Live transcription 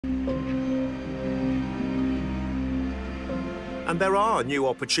And there are new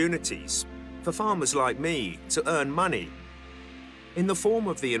opportunities for farmers like me to earn money in the form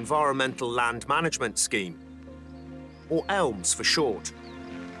of the Environmental Land Management Scheme, or ELMS for short.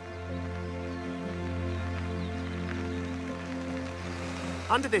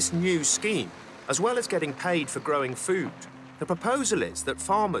 Under this new scheme, as well as getting paid for growing food, the proposal is that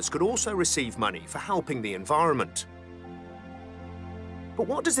farmers could also receive money for helping the environment. But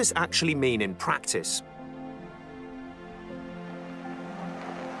what does this actually mean in practice?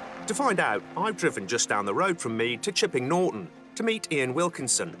 To find out, I've driven just down the road from me to Chipping Norton to meet Ian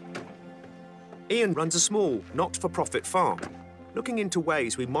Wilkinson. Ian runs a small, not-for-profit farm, looking into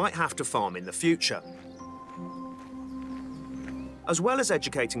ways we might have to farm in the future, as well as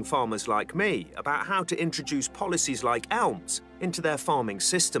educating farmers like me about how to introduce policies like ELMS into their farming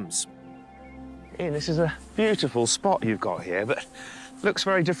systems. Ian, this is a beautiful spot you've got here, but looks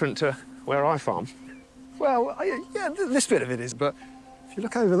very different to where I farm. Well, yeah, this bit of it is, but if you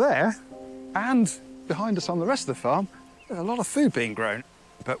look over there and behind us on the rest of the farm, there's a lot of food being grown,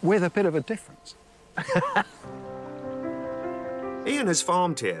 but with a bit of a difference. Ian has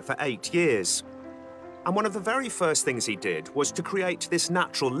farmed here for 8 years. And one of the very first things he did was to create this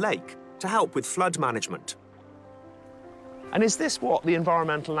natural lake to help with flood management. And is this what the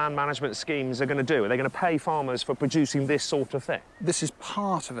environmental land management schemes are going to do? Are they going to pay farmers for producing this sort of thing? This is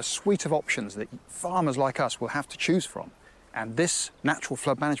part of a suite of options that farmers like us will have to choose from. And this natural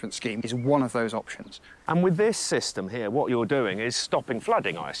flood management scheme is one of those options. And with this system here, what you're doing is stopping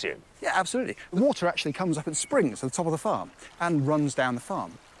flooding, I assume? Yeah, absolutely. The water actually comes up in springs at the top of the farm and runs down the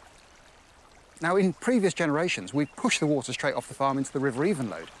farm. Now, in previous generations, we pushed the water straight off the farm into the River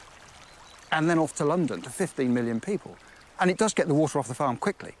Evenlode and then off to London to 15 million people. And it does get the water off the farm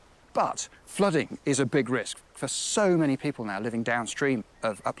quickly. But flooding is a big risk for so many people now living downstream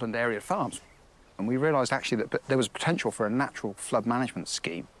of upland area farms. And we realised actually that there was potential for a natural flood management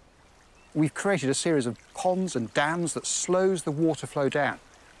scheme. We've created a series of ponds and dams that slows the water flow down.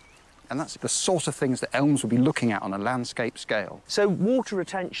 And that's the sort of things that ELMS will be looking at on a landscape scale. So water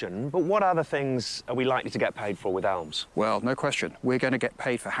retention, but what other things are we likely to get paid for with ELMS? Well, no question. We're going to get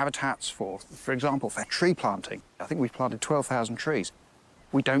paid for habitats, for example, for tree planting. I think we've planted 12,000 trees.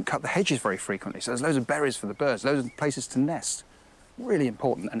 We don't cut the hedges very frequently, so there's loads of berries for the birds, loads of places to nest. Really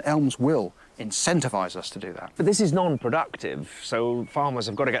important, and ELMS will incentivise us to do that. But this is non-productive, so farmers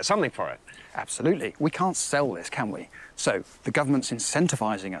have got to get something for it. Absolutely. We can't sell this, can we? So the government's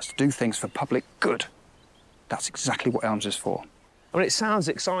incentivising us to do things for public good. That's exactly what ELMS is for. I mean, it sounds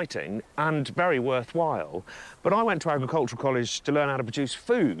exciting and very worthwhile, but I went to agricultural college to learn how to produce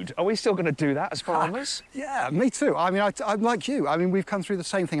food. Are we still going to do that as farmers? Yeah, me too. I mean, I'm like you. I mean, we've come through the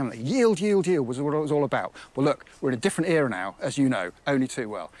same thing. I mean, yield, yield, yield was what it was all about. Well, look, we're in a different era now, as you know, only too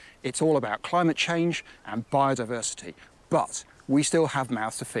well. It's all about climate change and biodiversity, but we still have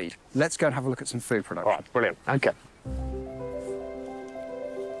mouths to feed. Let's go and have a look at some food production. All right, brilliant. OK.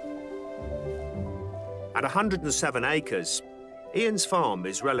 At 107 acres, Ian's farm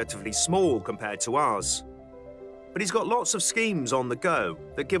is relatively small compared to ours. But he's got lots of schemes on the go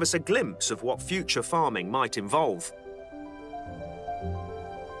that give us a glimpse of what future farming might involve.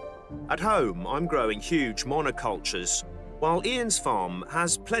 At home, I'm growing huge monocultures, while Ian's farm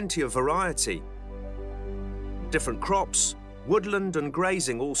has plenty of variety. Different crops, woodland and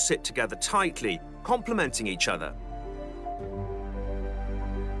grazing all sit together tightly, complementing each other.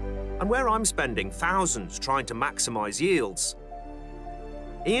 And where I'm spending thousands trying to maximise yields,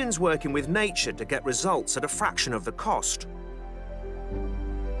 Ian's working with nature to get results at a fraction of the cost.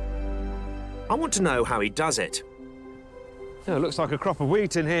 I want to know how he does it. Oh, it looks like a crop of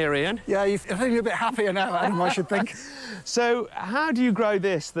wheat in here, Ian. Yeah, I think you're a bit happier now, Adam, I should think. So how do you grow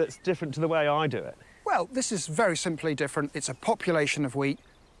this that's different to the way I do it? Well, this is very simply different. It's a population of wheat,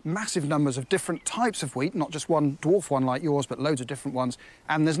 massive numbers of different types of wheat, not just one dwarf one like yours, but loads of different ones.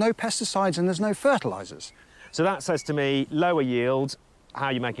 And there's no pesticides and there's no fertilisers. So that says to me, lower yield. How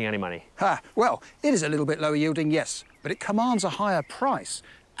are you making any money? Well, it is a little bit lower yielding, yes, but it commands a higher price,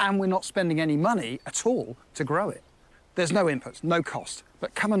 and we're not spending any money at all to grow it. There's no inputs, no cost,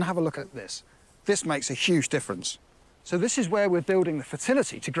 but come and have a look at this. This makes a huge difference. So this is where we're building the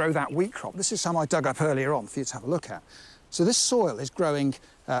fertility to grow that wheat crop. This is some I dug up earlier on for you to have a look at. So this soil is growing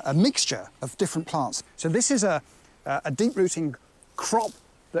a mixture of different plants. So this is a deep-rooting crop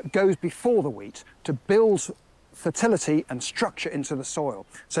that goes before the wheat to build fertility and structure into the soil.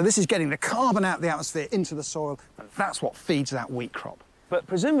 So this is getting the carbon out of the atmosphere into the soil, and that's what feeds that wheat crop. But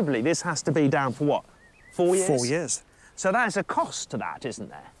presumably this has to be down for what, 4 years? 4 years. So there's a cost to that, isn't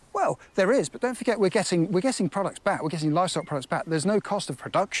there? Well, there is, but don't forget we're getting products back. We're getting livestock products back. There's no cost of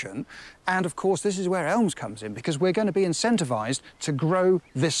production. And, of course, this is where Elms comes in, because we're going to be incentivised to grow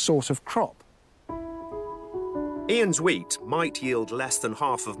this sort of crop. Ian's wheat might yield less than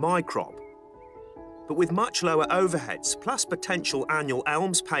half of my crop, but with much lower overheads plus potential annual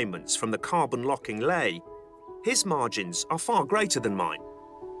Elms payments from the carbon-locking ley, his margins are far greater than mine.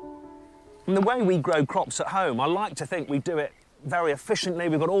 And the way we grow crops at home, I like to think we do it very efficiently.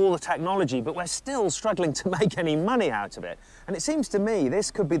 We've got all the technology, but we're still struggling to make any money out of it. And it seems to me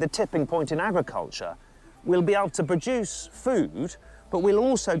this could be the tipping point in agriculture. We'll be able to produce food, but we'll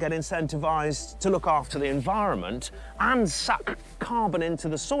also get incentivised to look after the environment and suck carbon into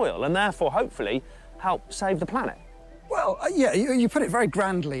the soil, and therefore, hopefully, help save the planet. Well, yeah, you put it very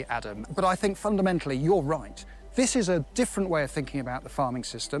grandly, Adam, but I think fundamentally you're right. This is a different way of thinking about the farming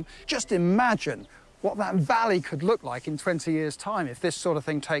system. Just imagine what that valley could look like in 20 years' time if this sort of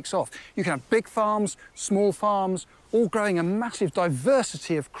thing takes off. You can have big farms, small farms, all growing a massive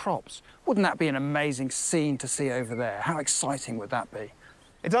diversity of crops. Wouldn't that be an amazing scene to see over there? How exciting would that be?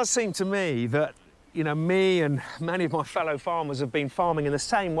 It does seem to me that, you know, me and many of my fellow farmers have been farming in the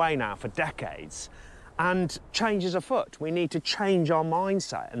same way now for decades, and change is afoot. We need to change our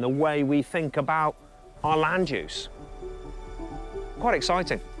mindset and the way we think about our land use. Quite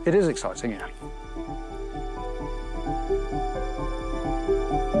exciting. It is exciting, yeah.